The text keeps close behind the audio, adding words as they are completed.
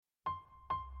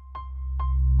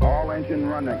engine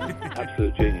running.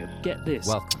 Absolute genius. Get this.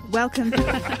 Welcome.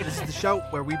 This is the show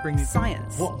where we bring you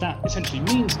Science. What that essentially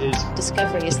means is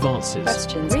discoveries, advances,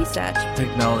 questions, Research.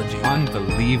 technology.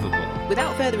 Unbelievable.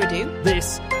 Without further ado,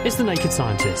 this is The Naked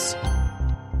Scientists.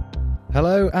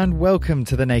 Hello and welcome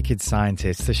to The Naked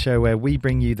Scientists, the show where we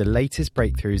bring you the latest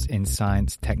breakthroughs in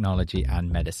science, technology and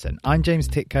medicine. I'm James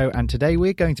Titko, and today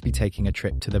we're going to be taking a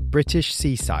trip to the British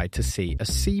seaside to see a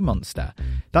sea monster.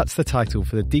 That's the title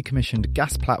for the decommissioned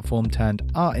gas platform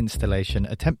turned art installation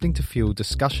attempting to fuel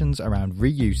discussions around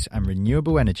reuse and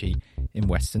renewable energy in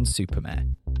Weston-super-Mare.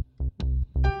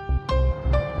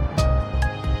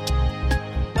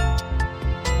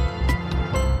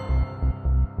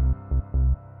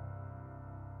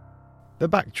 The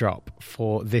backdrop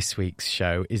for this week's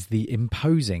show is the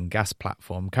imposing gas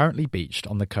platform currently beached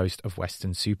on the coast of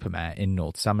Weston-super-Mare in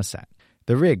North Somerset.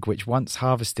 The rig, which once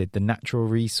harvested the natural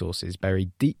resources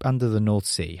buried deep under the North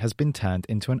Sea, has been turned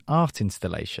into an art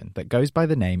installation that goes by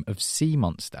the name of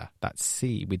SEEMONSTER, that's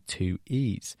sea with two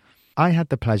E's. I had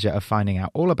the pleasure of finding out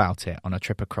all about it on a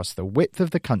trip across the width of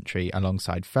the country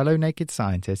alongside fellow naked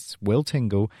scientists Will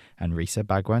Tingle and Risa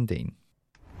Bagwandeen.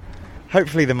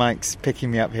 Hopefully the mic's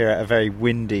picking me up here at a very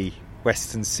windy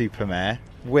Weston-super-Mare.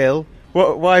 Will,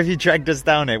 why have you dragged us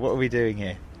down here? What are we doing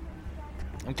here?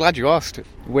 I'm glad you asked.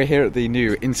 We're here at the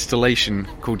new installation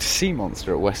called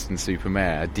SEEMONSTER at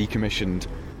Weston-super-Mare. A decommissioned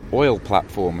oil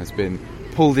platform has been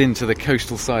pulled into the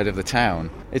coastal side of the town.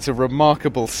 It's a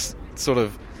remarkable sort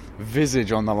of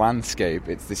visage on the landscape.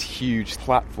 It's this huge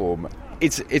platform.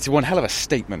 It's one hell of a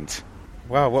statement.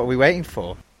 Wow, what are we waiting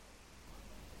for?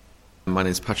 My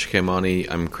name is Patrick O'Mahony.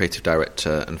 I'm creative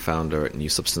director and founder at New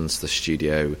Substance, the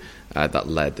studio that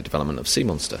led the development of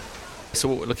SEEMONSTER. So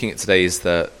what we're looking at today is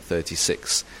the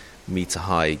 36-metre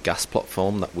high gas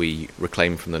platform that we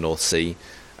reclaimed from the North Sea,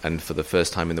 and for the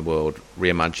first time in the world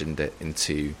reimagined it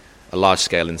into a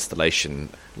large-scale installation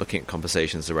looking at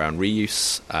conversations around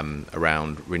reuse,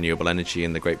 around renewable energy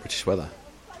and the Great British Weather.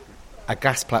 A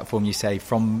gas platform, you say,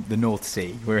 from the North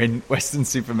Sea. We're in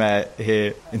Weston-super-Mare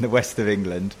here in the west of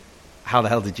England. How the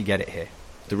hell did you get it here?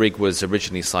 The rig was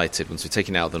originally sited once we'd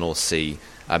taken it out of the North Sea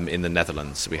in the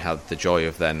Netherlands. So we had the joy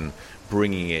of then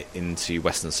bringing it into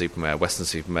Weston-super-Mare.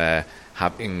 Weston-super-Mare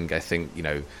having, I think,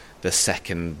 the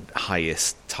second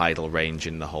highest tidal range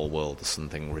in the whole world or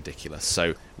something ridiculous.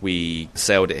 So we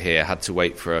sailed it here, had to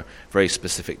wait for a very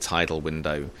specific tidal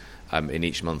window in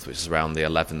each month, which is around the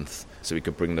 11th, so we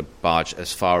could bring the barge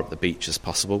as far up the beach as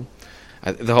possible.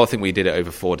 The whole thing, we did it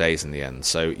over 4 days in the end.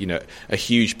 So, a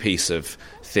huge piece of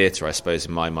theatre, I suppose,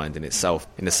 in my mind in itself.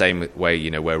 In the same way,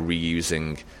 we're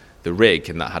reusing the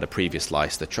rig, and that had a previous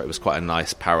life. It was quite a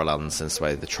nice parallel in the sense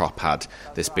where the Trop had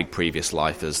this big previous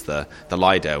life as the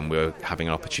Lido, and we were having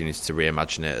an opportunity to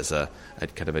reimagine it as a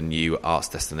kind of a new arts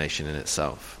destination in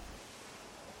itself.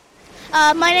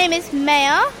 My name is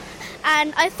Maya,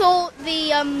 and I thought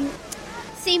the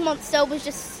SEEMONSTER was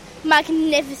just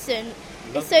magnificent.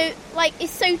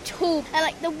 It's so tall,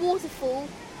 and the waterfall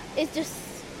is just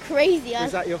crazy.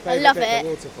 Was that your favourite I love bit, it. the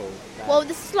waterfall? Well,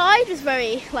 the slide was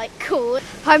very cool.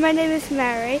 Hi, my name is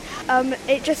Mary.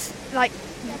 It just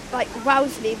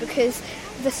wows me because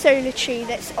the solar tree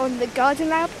that's on the garden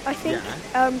lab, I think,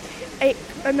 it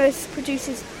almost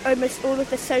produces almost all of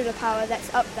the solar power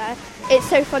that's up there. It's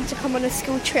so fun to come on a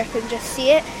school trip and just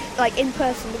see it in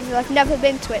person because I've never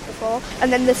been to it before.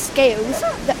 And then the scales,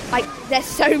 there's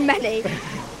so many.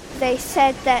 They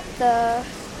said that the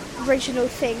original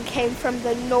thing came from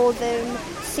the Northern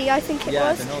Sea, I think it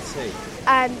was. Yeah, the North Sea.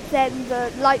 And then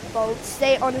the light bulbs,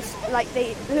 it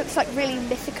looks really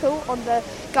mythical on the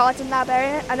garden lab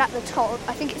area, and at the top,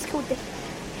 I think it's called the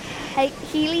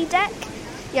Healy deck.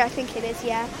 Yeah, I think it is,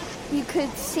 yeah. You could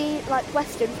see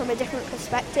Weston from a different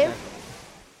perspective.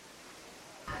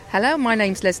 Hello, my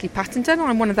name's Leslie Pattington.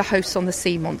 I'm one of the hosts on the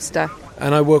SEEMONSTER.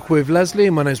 And I work with Leslie.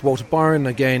 My name's Walter Byron,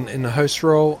 again in the host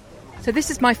role. So this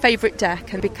is my favourite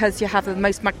deck, and because you have the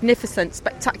most magnificent,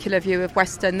 spectacular view of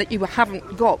Weston that you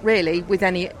haven't got really with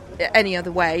any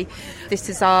other way. This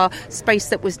is our space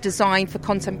that was designed for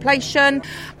contemplation.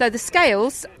 Though the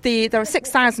scales, there are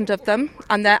 6,000 of them,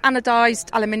 and they're anodised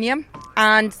aluminium,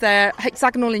 and they're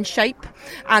hexagonal in shape.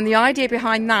 And the idea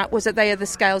behind that was that they are the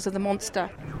scales of the monster.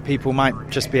 People might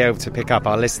just be able to pick up,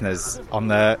 our listeners, on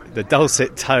the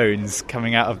dulcet tones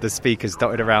coming out of the speakers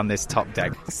dotted around this top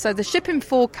deck. So the shipping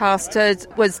forecaster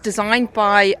was designed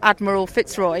by Admiral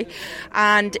Fitzroy,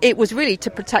 and it was really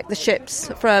to protect the ships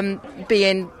from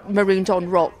being marooned on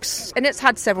rocks. And it's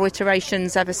had several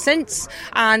iterations ever since,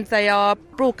 and they are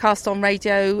broadcast on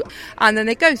radio, and then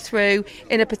they go through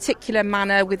in a particular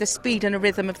manner with the speed and a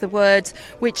rhythm of the words,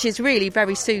 which is really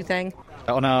very soothing.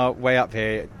 On our way up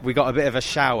here, we got a bit of a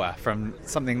shower from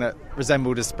something that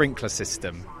resembled a sprinkler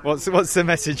system. What's the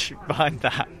message behind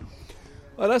that?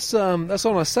 Well, that's on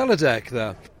our cellar deck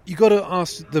there. You got to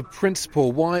ask the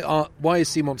principal, why is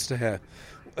SEEMONSTER here?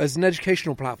 As an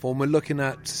educational platform, we're looking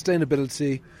at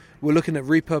sustainability, we're looking at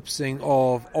repurposing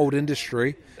of old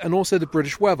industry, and also the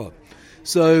British weather.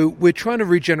 So we're trying to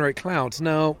regenerate clouds.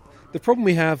 Now, the problem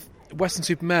we have at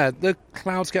Weston-super-Mare, the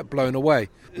clouds get blown away.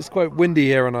 It's quite windy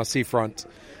here on our seafront.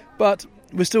 But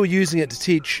we're still using it to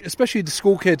teach, especially the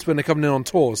school kids when they're coming in on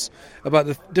tours, about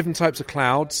the different types of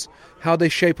clouds, how they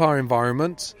shape our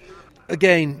environment.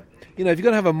 Again, if you're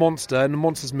going to have a monster and the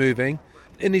monster's moving,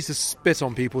 it needs to spit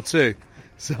on people too.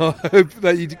 So I hope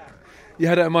that you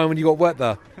had that in mind when you got wet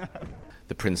there.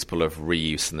 The principle of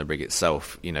reuse in the rig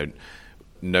itself,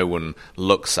 no one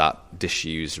looks at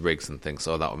disused rigs and thinks,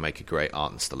 oh, that would make a great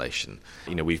art installation.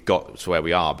 We've got to where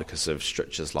we are because of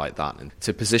structures like that. And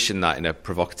to position that in a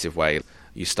provocative way,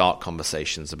 you start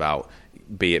conversations about,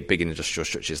 be it big industrial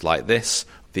structures like this,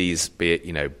 these, be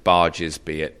it, barges,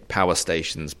 be it power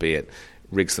stations, be it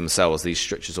rigs themselves, these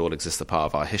structures all exist as part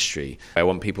of our history. I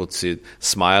want people to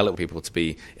smile, I want people to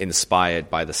be inspired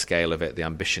by the scale of it, the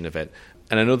ambition of it.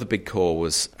 And another big core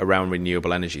was around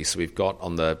renewable energy. So we've got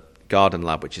on the Garden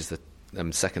Lab, which is the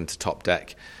second to top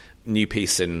deck, new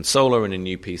piece in solar and a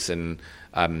new piece in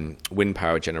wind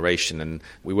power generation. And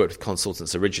we worked with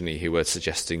consultants originally who were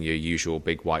suggesting your usual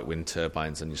big white wind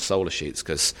turbines and your solar sheets,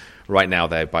 because right now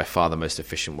they're by far the most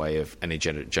efficient way of any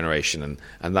generation,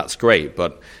 and that's great.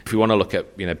 But if we want to look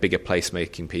at bigger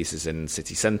placemaking pieces in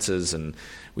city centres, and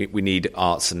we need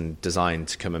arts and design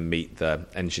to come and meet the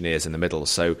engineers in the middle.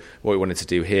 So what we wanted to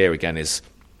do here again is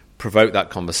provoke that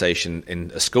conversation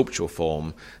in a sculptural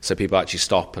form, so people actually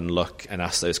stop and look and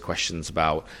ask those questions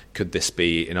about, could this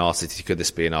be in our city, could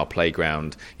this be in our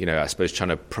playground? I suppose trying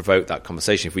to provoke that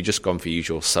conversation. If we just gone for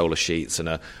usual solar sheets and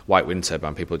a white wind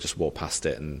turbine, people would just walk past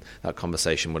it and that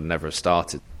conversation would never have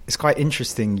started. It's quite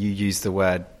interesting you use the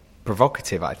word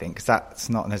provocative, I think, because that's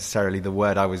not necessarily the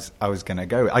word I was going to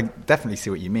go with. I definitely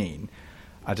see what you mean.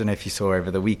 I don't know if you saw over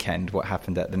the weekend what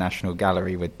happened at the National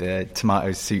Gallery with the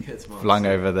tomato soup flung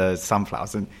over the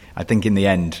sunflowers. And I think in the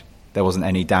end, there wasn't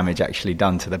any damage actually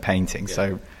done to the painting. Yeah.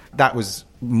 So that was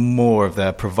more of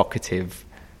the provocative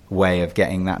way of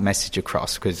getting that message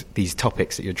across, because these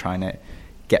topics that you're trying to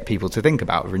get people to think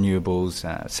about,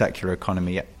 renewables, circular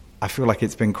economy, I feel like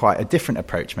it's been quite a different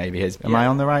approach maybe. Am I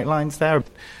on the right lines there?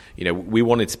 We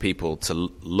wanted people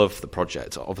to love the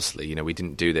project. Obviously, we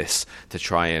didn't do this to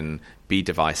try and be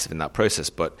divisive in that process.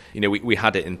 But, we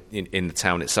had it in the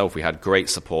town itself. We had great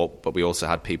support, but we also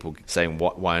had people saying,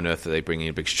 why on earth are they bringing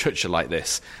a big structure like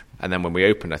this? And then when we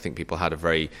opened, I think people had a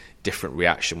very different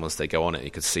reaction once they go on it.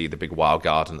 You could see the big wild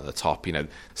garden at the top,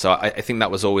 So I think that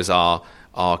was always our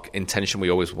intention. We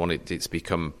always wanted it to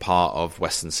become part of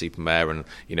Weston-super-Mare and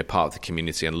part of the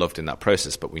community and loved in that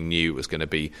process, but we knew it was going to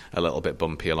be a little bit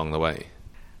bumpy along the way.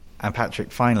 And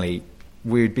Patrick, finally,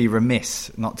 we would be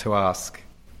remiss not to ask,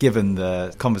 given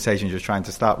the conversations you're trying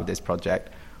to start with this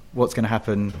project, what's going to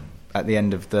happen at the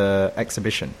end of the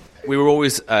exhibition? We were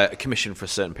always commissioned for a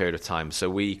certain period of time, so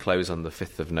we close on the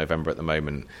 5th of November at the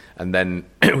moment, and then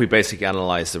we basically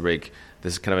analyse the rig.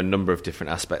 There's kind of a number of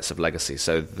different aspects of legacy.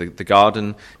 So the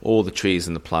garden, all the trees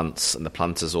and the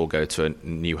planters all go to a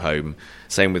new home.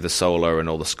 Same with the solar and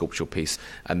all the sculptural piece.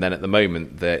 And then at the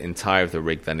moment, the entire of the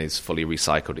rig then is fully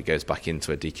recycled. It goes back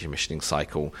into a decommissioning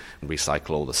cycle and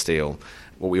recycle all the steel.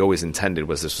 What we always intended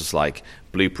was this was like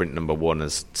blueprint number one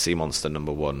as SEEMONSTER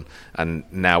number one. And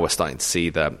now we're starting to see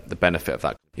the benefit of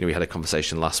that. We had a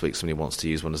conversation last week, somebody wants to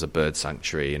use one as a bird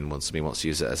sanctuary and somebody wants to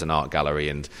use it as an art gallery,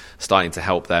 and starting to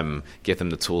help them, give them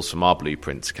the tools from our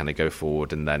blueprint to kind of go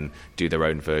forward and then do their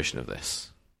own version of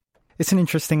this. It's an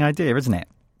interesting idea, isn't it?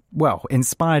 Well,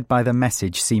 inspired by the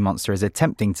message SEEMONSTER is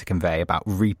attempting to convey about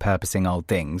repurposing old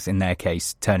things, in their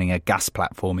case, turning a gas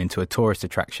platform into a tourist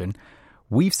attraction,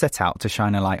 we've set out to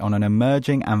shine a light on an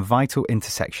emerging and vital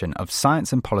intersection of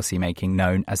science and policy making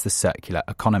known as the circular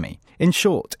economy. In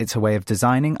short, it's a way of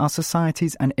designing our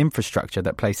societies and infrastructure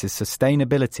that places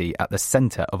sustainability at the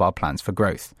centre of our plans for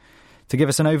growth. To give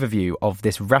us an overview of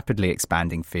this rapidly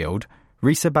expanding field,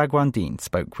 Risa Bhagwan-Dean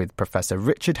spoke with Professor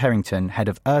Richard Harrington, Head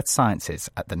of Earth Sciences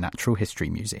at the Natural History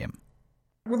Museum.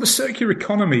 Well, the circular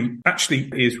economy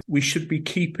actually is, we should be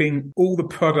keeping all the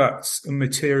products and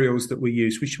materials that we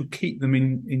use, we should keep them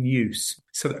in use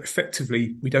so that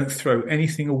effectively we don't throw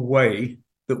anything away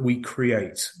that we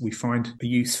create. We find a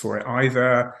use for it.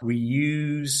 Either we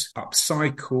use,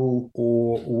 upcycle,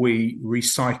 or we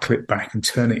recycle it back and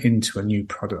turn it into a new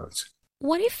product.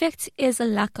 What effect is a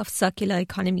lack of circular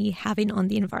economy having on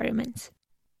the environment?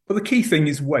 But the key thing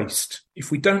is waste.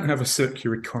 If we don't have a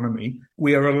circular economy,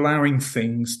 we are allowing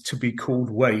things to be called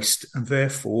waste, and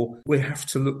therefore we have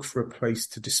to look for a place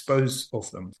to dispose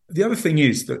of them. The other thing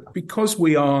is that because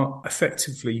we are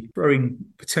effectively throwing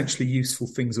potentially useful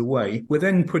things away, we're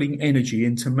then putting energy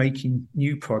into making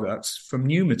new products from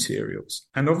new materials.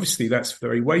 And obviously that's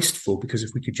very wasteful, because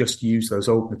if we could just use those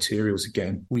old materials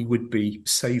again, we would be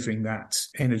saving that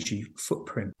energy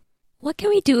footprint. What can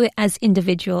we do as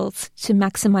individuals to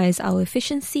maximize our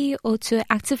efficiency or to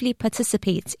actively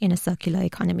participate in a circular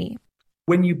economy?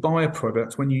 When you buy a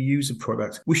product, when you use a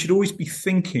product, we should always be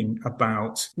thinking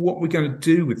about what we're going to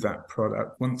do with that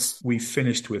product once we've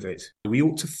finished with it. We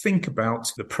ought to think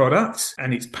about the product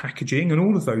and its packaging and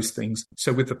all of those things.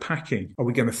 So with the packing, are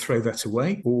we going to throw that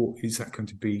away, or is that going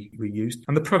to be reused?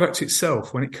 And the product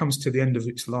itself, when it comes to the end of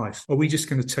its life, are we just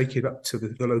going to take it up to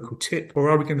the local tip,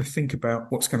 or are we going to think about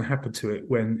what's going to happen to it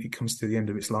when it comes to the end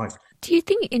of its life? Do you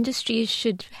think industries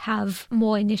should have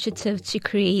more initiative to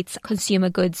create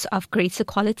consumer goods of greater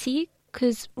quality?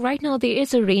 Because right now there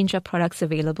is a range of products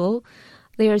available.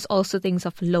 There's also things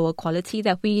of lower quality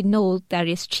that we know that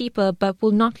is cheaper but will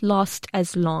not last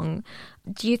as long.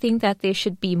 Do you think that there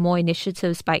should be more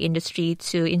initiatives by industry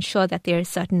to ensure that there are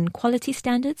certain quality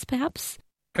standards, perhaps?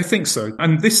 I think so.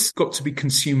 And this got to be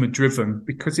consumer driven,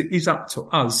 because it is up to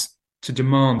us to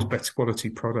demand better quality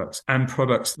products and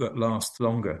products that last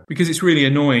longer. Because it's really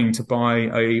annoying to buy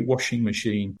a washing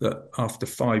machine that after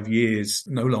 5 years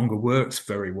no longer works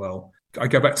very well. I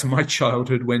go back to my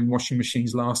childhood when washing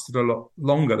machines lasted a lot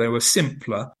longer. They were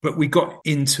simpler, but we got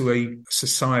into a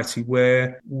society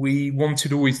where we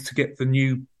wanted always to get the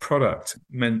new product. It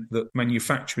meant that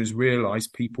manufacturers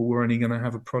realised people were only going to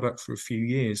have a product for a few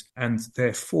years, and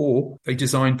therefore they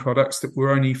designed products that were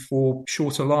only for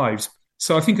shorter lives.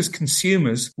 So I think as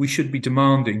consumers, we should be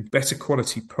demanding better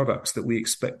quality products that we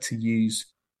expect to use.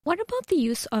 What about the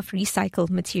use of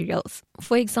recycled materials?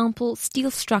 For example,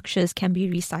 steel structures can be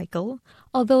recycled,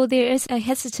 although there is a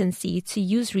hesitancy to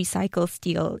use recycled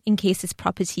steel in case its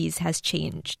properties has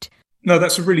changed. No,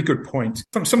 that's a really good point.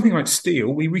 From something like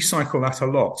steel, we recycle that a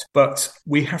lot, but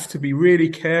we have to be really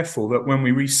careful that when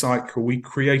we recycle, we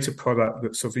create a product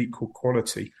that's of equal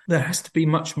quality. There has to be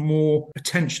much more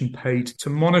attention paid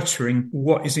to monitoring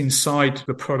what is inside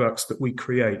the products that we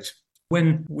create.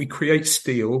 When we create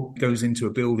steel, goes into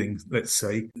a building, let's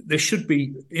say, there should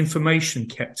be information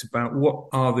kept about what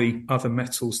are the other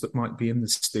metals that might be in the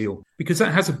steel, because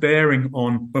that has a bearing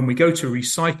on when we go to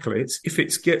recycle it. If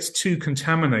it gets too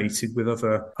contaminated with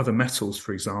other metals,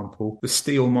 for example, the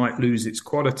steel might lose its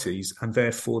qualities, and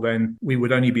therefore then we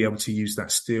would only be able to use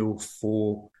that steel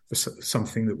for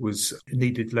something that was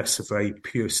needed less of a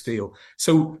pure steel.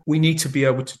 So we need to be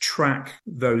able to track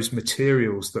those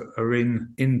materials that are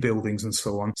in buildings and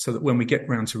so on, so that when we get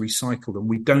round to recycle them,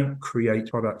 we don't create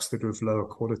products that are of lower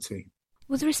quality.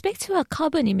 With respect to our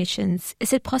carbon emissions,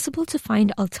 is it possible to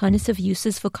find alternative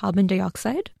uses for carbon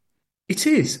dioxide? It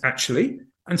is, actually.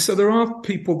 And so there are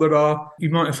people you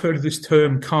might have heard of this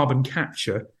term, carbon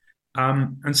capture.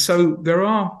 And so there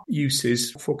are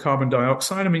uses for carbon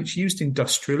dioxide. I mean, it's used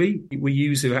industrially. We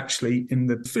use it actually in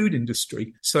the food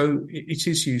industry. So it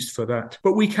is used for that.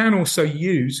 But we can also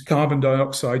use carbon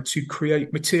dioxide to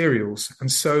create materials. And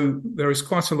so there is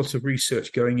quite a lot of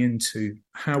research going into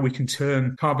how we can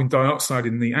turn carbon dioxide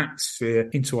in the atmosphere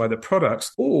into either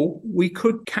products, or we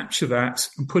could capture that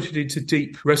and put it into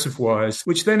deep reservoirs,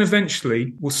 which then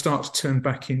eventually will start to turn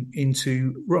back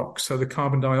into rocks. So the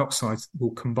carbon dioxide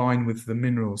will combine with the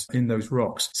minerals in those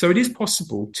rocks. So it is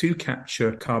possible to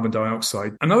capture carbon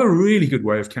dioxide. Another really good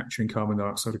way of capturing carbon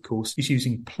dioxide, of course, is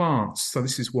using plants. So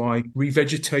this is why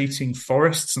revegetating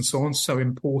forests and so on is so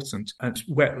important, and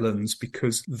wetlands,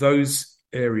 because those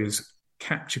areas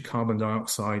capture carbon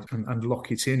dioxide and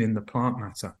lock it in the plant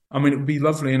matter. I mean, it would be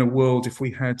lovely in a world if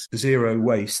we had zero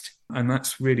waste, and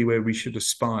that's really where we should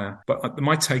aspire. But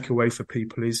my takeaway for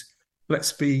people is,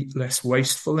 let's be less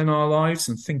wasteful in our lives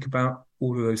and think about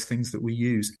all of those things that we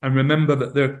use. And remember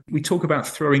that we talk about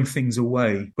throwing things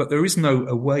away, but there is no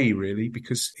away really,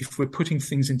 because if we're putting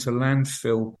things into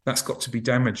landfill, that's got to be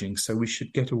damaging. So we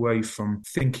should get away from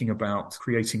thinking about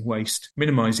creating waste,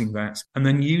 minimizing that, and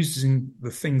then using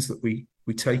the things that we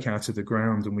take out of the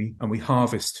ground and we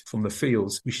harvest from the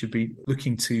fields. We should be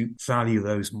looking to value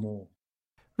those more.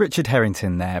 Richard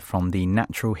Harrington there from the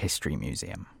Natural History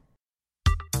Museum.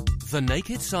 The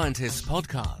Naked Scientists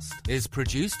podcast is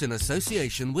produced in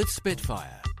association with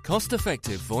Spitfire,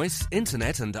 cost-effective voice,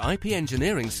 internet and IP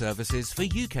engineering services for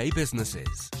UK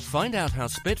businesses. Find out how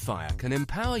Spitfire can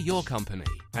empower your company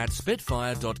at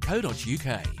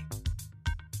spitfire.co.uk.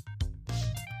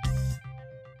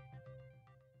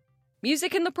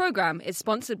 Music in the programme is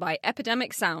sponsored by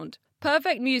Epidemic Sound,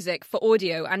 perfect music for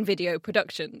audio and video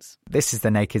productions. This is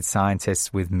The Naked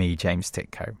Scientists with me, James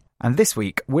Titko. And this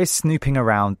week, we're snooping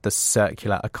around the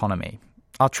circular economy.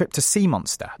 Our trip to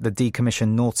SEEMONSTER, the decommissioned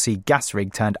North Sea gas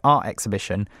rig turned art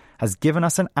exhibition, has given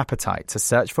us an appetite to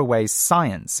search for ways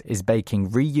science is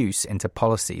baking reuse into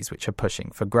policies which are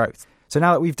pushing for growth. So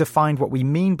now that we've defined what we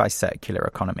mean by circular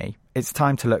economy, it's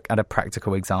time to look at a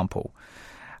practical example.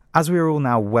 As we are all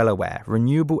now well aware,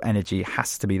 renewable energy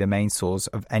has to be the main source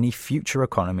of any future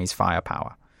economy's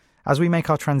firepower. As we make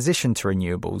our transition to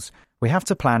renewables, we have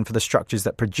to plan for the structures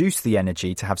that produce the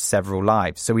energy to have several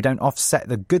lives, so we don't offset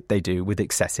the good they do with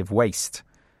excessive waste.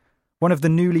 One of the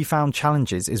newly found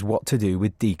challenges is what to do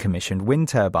with decommissioned wind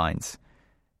turbines.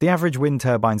 The average wind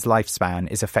turbine's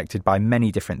lifespan is affected by many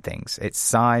different things: its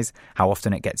size, how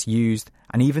often it gets used,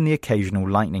 and even the occasional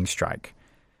lightning strike.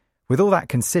 With all that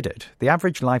considered, the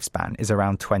average lifespan is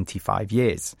around 25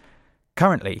 years.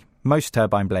 Currently, most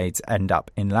turbine blades end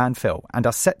up in landfill and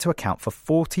are set to account for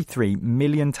 43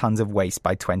 million tonnes of waste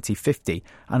by 2050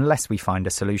 unless we find a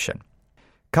solution.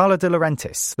 Carla De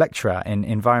Laurentiis, lecturer in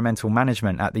environmental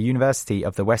management at the University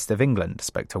of the West of England,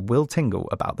 spoke to Will Tingle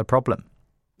about the problem.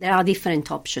 There are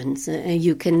different options.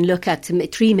 You can look at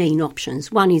three main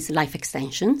options. One is life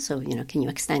extension. So, can you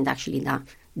extend actually that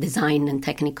design and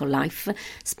technical life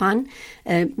span?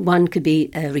 One could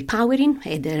be repowering,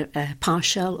 either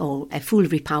partial or a full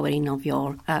repowering of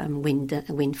your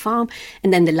wind farm.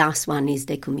 And then the last one is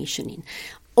decommissioning.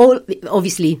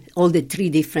 Obviously, all the three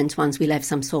different ones will have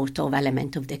some sort of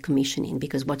element of decommissioning,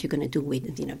 because what you're going to do with,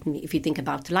 if you think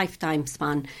about lifetime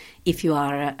span, if you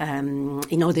are,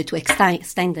 in order to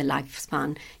extend the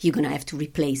lifespan, you're going to have to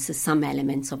replace some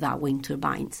elements of that wind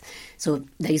turbines. So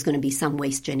there is going to be some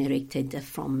waste generated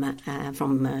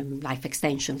from life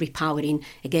extension. Repowering,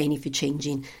 again, if you're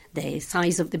changing the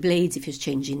size of the blades, if you're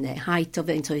changing the height of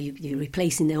it, so you're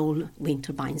replacing the old wind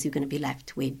turbines, you're going to be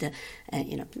left with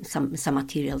some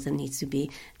materials that needs to be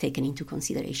taken into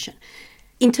consideration.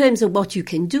 In terms of what you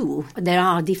can do, there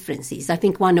are differences. I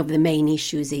think one of the main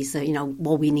issues is,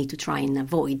 what we need to try and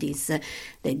avoid is that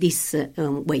this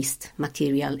waste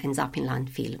material ends up in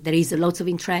landfill. There is lots of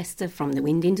interest from the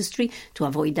wind industry to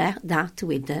avoid that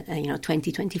with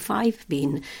 2025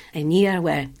 being a year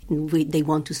where they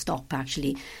want to stop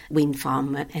actually wind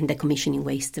farm and decommissioning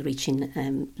waste reaching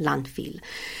landfill.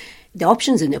 The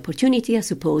options and the opportunity, I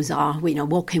suppose, are,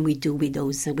 what can we do with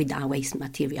our waste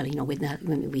material,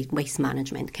 with waste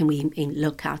management? Can we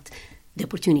look at the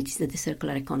opportunities that the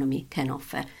circular economy can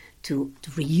offer to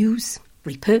reuse,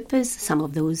 repurpose some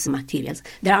of those materials?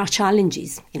 There are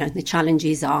challenges. The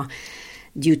challenges are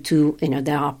due to,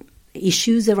 there are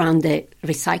issues around the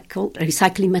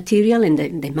recycling material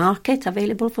and the market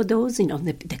available for those,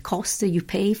 the cost that you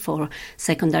pay for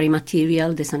secondary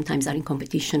material, they sometimes are in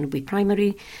competition with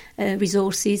primary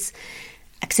resources.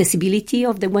 Accessibility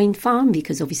of the wind farm,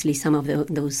 because obviously some of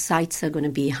those sites are going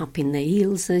to be up in the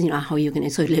hills. How you're going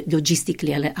to, so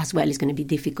logistically as well, is going to be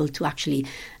difficult to actually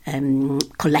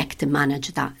collect and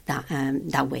manage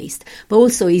that waste. But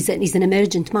also is an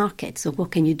emergent market. So what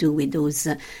can you do with those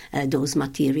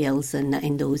materials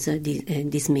and those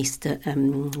dismissed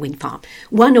wind farm?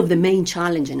 One of the main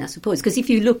challenges, I suppose, because if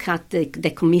you look at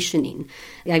the commissioning,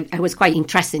 I was quite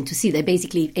interested to see that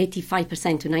basically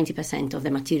 85% to 90% of the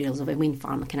materials of a wind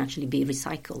farm can actually be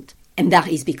recycled. And that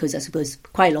is because, I suppose,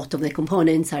 quite a lot of the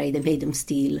components are either made of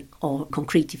steel or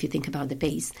concrete, if you think about the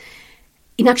base.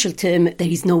 In actual term, there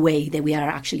is no way that we are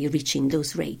actually reaching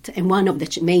those rates. And one of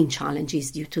the main challenges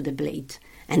is due to the blade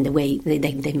and the way the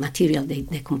material they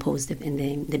compose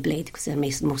in the blade, because they're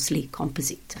mostly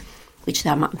composite, which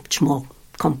are much more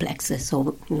complex.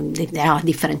 So there are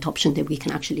different options that we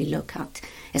can actually look at,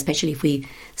 especially if we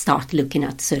start looking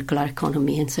at circular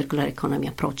economy and circular economy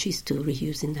approaches to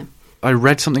reusing them. I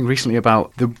read something recently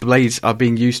about the blades are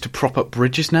being used to prop up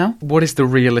bridges now. What is the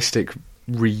realistic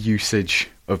reusage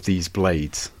of these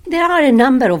blades? There are a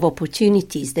number of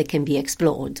opportunities that can be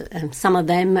explored. Some of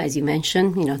them, as you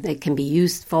mentioned, they can be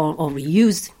used for or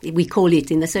reused. We call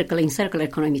it in circular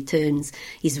economy terms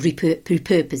is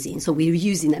repurposing. So we're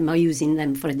using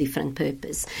them for a different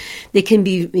purpose. They can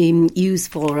be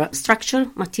used for structural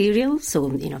material, so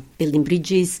building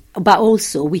bridges, but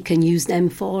also we can use them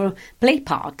for play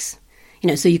parks.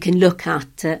 So you can look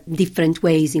at different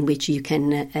ways in which you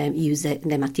can use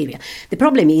the material. The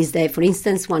problem is that, for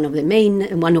instance, one of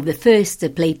the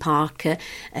first play park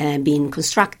being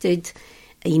constructed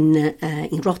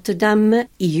in Rotterdam,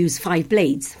 he used 5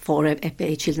 blades for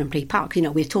a children play park.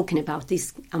 We're talking about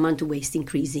this amount of waste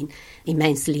increasing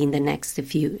immensely in the next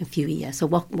few years. So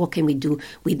what can we do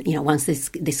with, once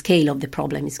the scale of the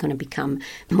problem is going to become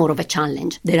more of a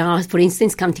challenge? There are, for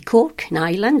instance, County Cork in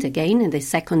Ireland, again, the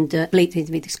second blade,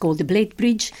 it's called the Blade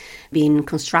Bridge, being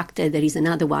constructed. There is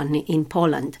another one in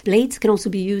Poland. Blades can also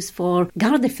be used for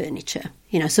garden furniture.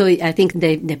 So I think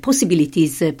the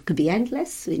possibilities could be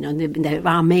endless. There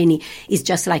are many. It's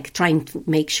just like trying to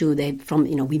make sure that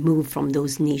we move from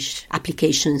those niche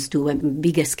applications to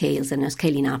bigger scales and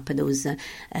scaling up those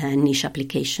niche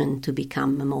applications to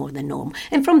become more the norm.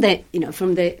 And from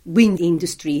the wind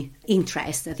industry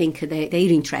interest, I think their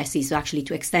interest is actually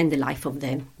to extend the life of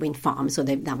the wind farm. So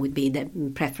that would be the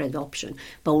preferred option,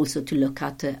 but also to look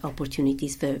at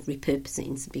opportunities for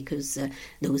repurposing, because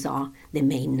those are the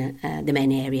main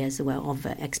areas of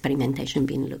experimentation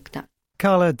being looked at.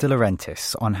 Carla De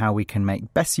Laurentiis on how we can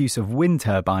make best use of wind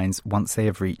turbines once they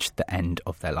have reached the end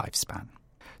of their lifespan.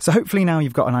 So hopefully now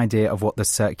you've got an idea of what the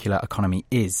circular economy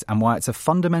is and why it's a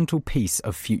fundamental piece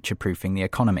of future-proofing the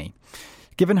economy.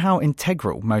 Given how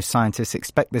integral most scientists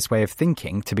expect this way of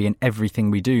thinking to be in everything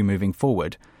we do moving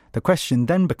forward, the question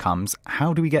then becomes,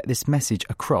 how do we get this message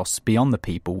across beyond the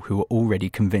people who are already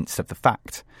convinced of the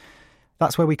fact?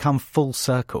 That's where we come full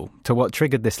circle to what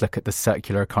triggered this look at the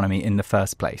circular economy in the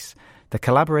first place. The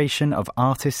collaboration of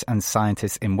artists and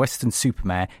scientists in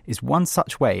Weston-super-Mare is one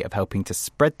such way of helping to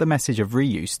spread the message of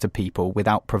reuse to people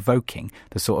without provoking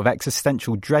the sort of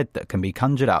existential dread that can be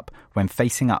conjured up when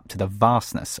facing up to the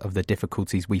vastness of the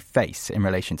difficulties we face in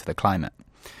relation to the climate.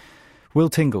 Will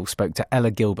Tingle spoke to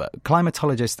Ella Gilbert,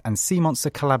 climatologist and SEEMONSTER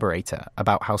collaborator,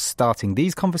 about how starting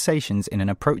these conversations in an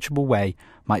approachable way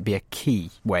might be a key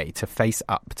way to face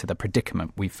up to the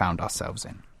predicament we've found ourselves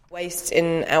in. Waste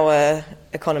in our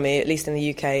economy, at least in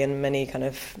the UK and many kind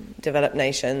of developed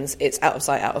nations, it's out of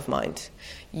sight, out of mind.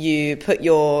 You put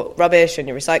your rubbish and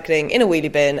your recycling in a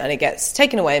wheelie bin and it gets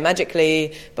taken away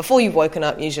magically before you've woken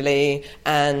up usually,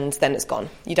 and then it's gone.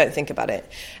 You don't think about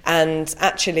it. And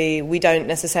actually we don't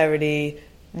necessarily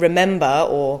remember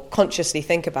or consciously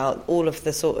think about all of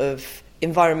the sort of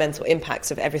environmental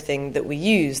impacts of everything that we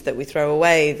use, that we throw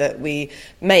away, that we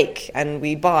make and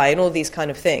we buy, and all these kind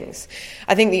of things.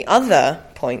 I think the other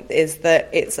point is that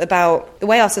it's about the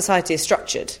way our society is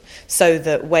structured so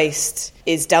that waste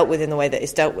is dealt with in the way that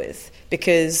it's dealt with,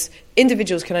 because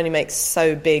individuals can only make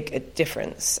so big a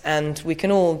difference, and we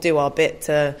can all do our bit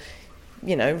to,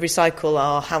 recycle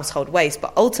our household waste,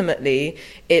 but ultimately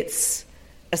it's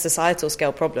a societal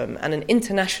scale problem and an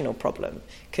international problem,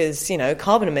 because,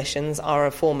 carbon emissions are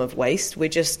a form of waste. We're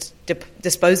just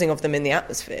disposing of them in the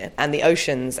atmosphere and the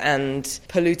oceans and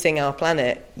polluting our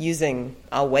planet using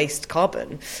our waste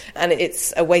carbon. And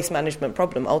it's a waste management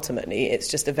problem, ultimately. It's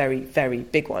just a very, very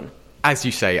big one. As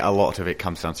you say, a lot of it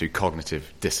comes down to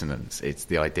cognitive dissonance. It's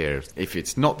the idea of if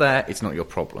it's not there, it's not your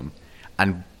problem.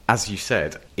 And as you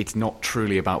said, it's not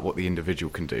truly about what the individual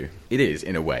can do. It is,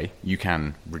 in a way. You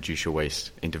can reduce your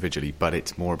waste individually, but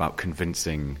it's more about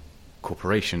convincing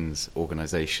corporations,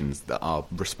 organisations that are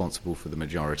responsible for the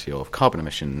majority of carbon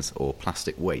emissions or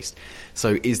plastic waste.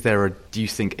 So is there, do you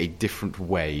think, a different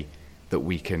way that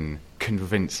we can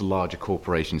convince larger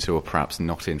corporations who are perhaps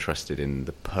not interested in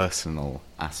the personal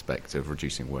aspect of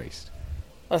reducing waste?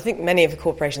 I think many of the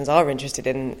corporations are interested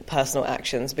in personal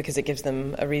actions because it gives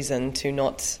them a reason to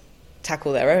not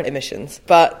tackle their own emissions.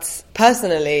 But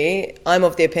personally, I'm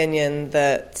of the opinion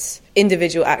that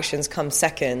individual actions come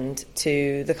second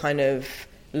to the kind of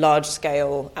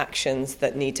large-scale actions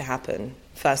that need to happen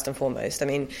first and foremost. I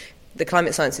mean, the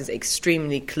climate science is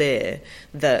extremely clear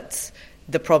that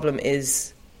the problem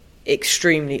is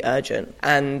extremely urgent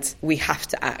and we have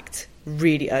to act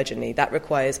really urgently. That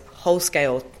requires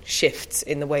whole-scale shifts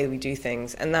in the way we do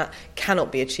things, and that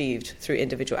cannot be achieved through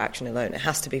individual action alone. It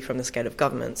has to be from the scale of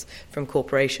governments, from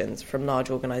corporations, from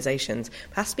large organisations.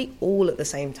 It has to be all at the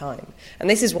same time. And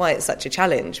this is why it's such a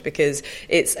challenge, because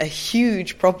it's a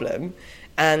huge problem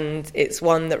and it's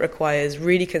one that requires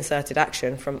really concerted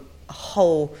action from a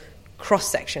whole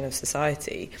cross-section of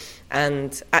society,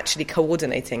 and actually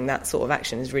coordinating that sort of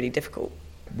action is really difficult.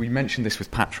 We mentioned this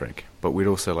with Patrick, but we'd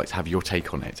also like to have your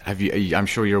take on it. I'm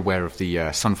sure you're aware of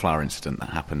the sunflower incident that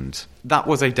happened. That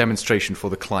was a demonstration for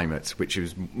the climate, which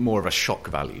was more of a shock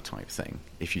value type thing,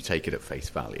 if you take it at face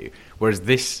value. Whereas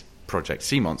this project,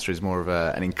 SEEMONSTER, is more of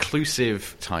an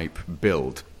inclusive type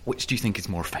build. Which do you think is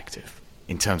more effective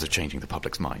in terms of changing the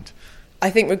public's mind? I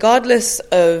think regardless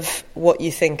of what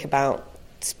you think about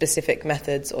specific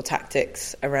methods or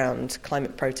tactics around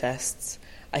climate protests,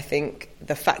 I think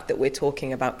the fact that we're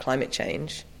talking about climate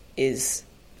change is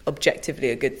objectively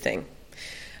a good thing.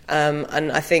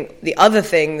 And I think the other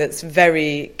thing that's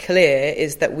very clear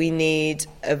is that we need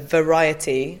a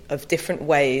variety of different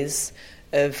ways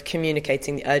of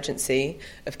communicating the urgency,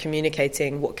 of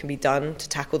communicating what can be done to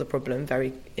tackle the problem,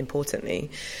 very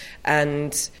importantly.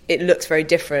 And it looks very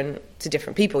different to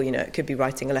different people. It could be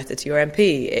writing a letter to your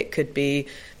MP. It could be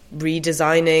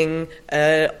redesigning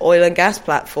an oil and gas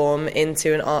platform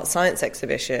into an art science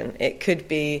exhibition. It could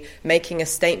be making a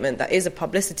statement that is a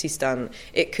publicity stunt.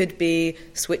 It could be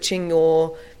switching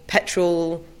your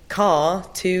petrol car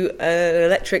to an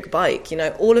electric bike.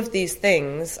 All of these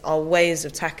things are ways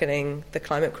of tackling the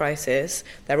climate crisis.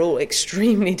 They're all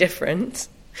extremely different,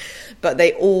 but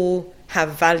they all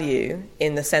have value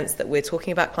in the sense that we're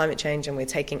talking about climate change and we're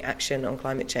taking action on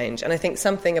climate change. And I think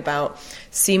something about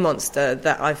SEEMONSTER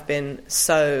that I've been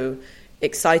so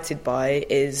excited by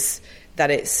is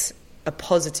that it's a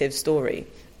positive story.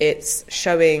 It's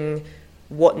showing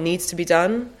what needs to be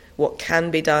done, what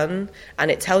can be done, and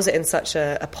it tells it in such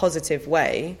a positive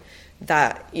way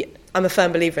that I'm a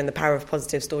firm believer in the power of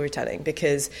positive storytelling,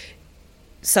 because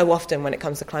so often when it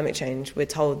comes to climate change, we're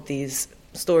told these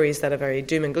stories that are very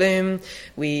doom and gloom.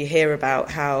 We hear about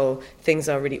how things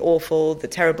are really awful, the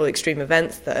terrible extreme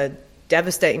events that are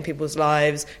devastating people's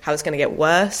lives, how it's going to get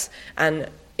worse. And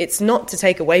it's not to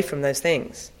take away from those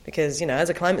things, because, as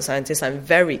a climate scientist, I'm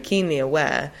very keenly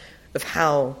aware of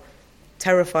how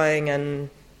terrifying and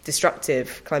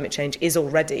destructive climate change is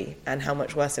already and how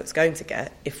much worse it's going to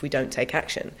get if we don't take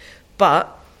action.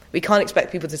 But we can't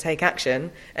expect people to take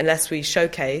action unless we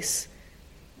showcase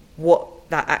what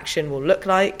that action will look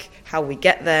like, how we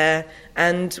get there,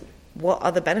 and what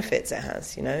other benefits it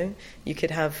has. You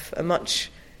could have a much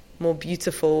more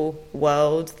beautiful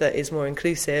world that is more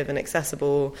inclusive and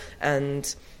accessible,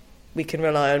 and we can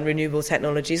rely on renewable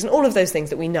technologies and all of those things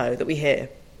that we know, that we hear.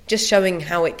 Just showing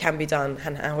how it can be done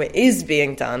and how it is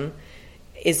being done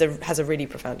has a really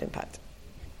profound impact.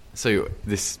 So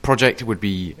this project would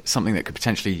be something that could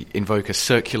potentially invoke a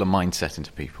circular mindset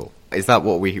into people. Is that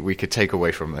what we could take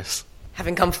away from this?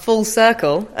 Having come full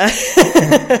circle,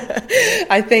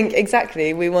 I think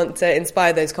exactly we want to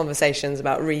inspire those conversations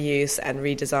about reuse and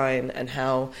redesign and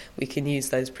how we can use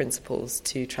those principles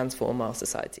to transform our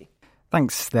society.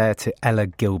 Thanks there to Ella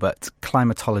Gilbert,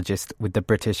 climatologist with the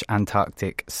British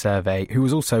Antarctic Survey, who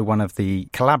was also one of the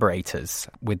collaborators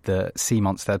with the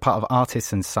SEEMONSTER, part of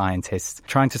artists and scientists,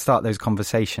 trying to start those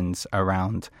conversations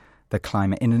around the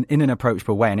climate in an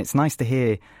approachable way. And it's nice to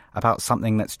hear about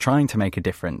something that's trying to make a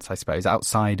difference, I suppose,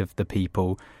 outside of the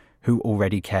people who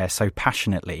already care so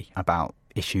passionately about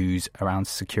issues around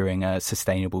securing a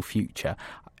sustainable future.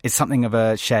 It's something of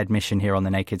a shared mission here on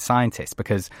The Naked Scientist,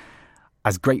 because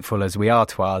as grateful as we are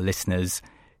to our listeners,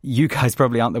 you guys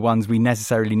probably aren't the ones we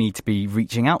necessarily need to be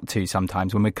reaching out to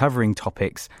sometimes when we're covering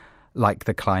topics like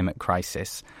the climate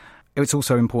crisis. It's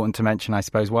also important to mention, I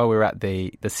suppose, while we were at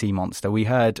the SEEMONSTER, we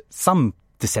heard some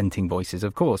dissenting voices,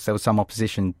 of course. There was some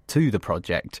opposition to the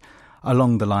project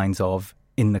along the lines of,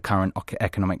 in the current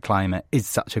economic climate, is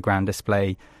such a grand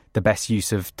display the best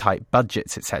use of tight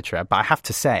budgets, etc. But I have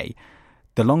to say,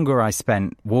 the longer I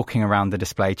spent walking around the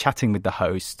display, chatting with the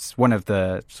hosts, one of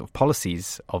the sort of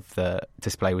policies of the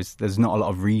display was there's not a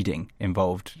lot of reading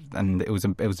involved, and it was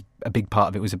a big part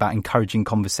of it was about encouraging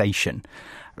conversation,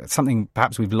 something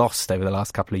perhaps we've lost over the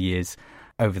last couple of years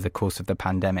over the course of the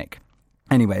pandemic.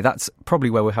 Anyway, that's probably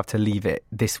where we'll have to leave it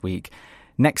this week.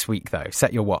 Next week, though,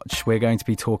 set your watch. We're going to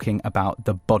be talking about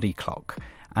the body clock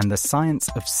and the science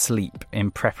of sleep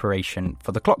in preparation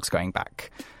for the clocks going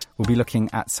back. We'll be looking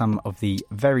at some of the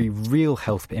very real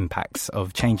health impacts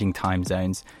of changing time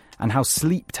zones and how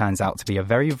sleep turns out to be a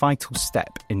very vital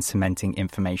step in cementing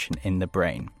information in the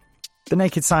brain. The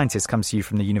Naked Scientist comes to you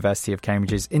from the University of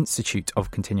Cambridge's Institute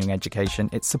of Continuing Education.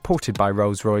 It's supported by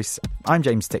Rolls-Royce. I'm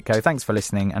James Titko. Thanks for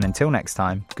listening, and until next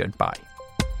time, goodbye.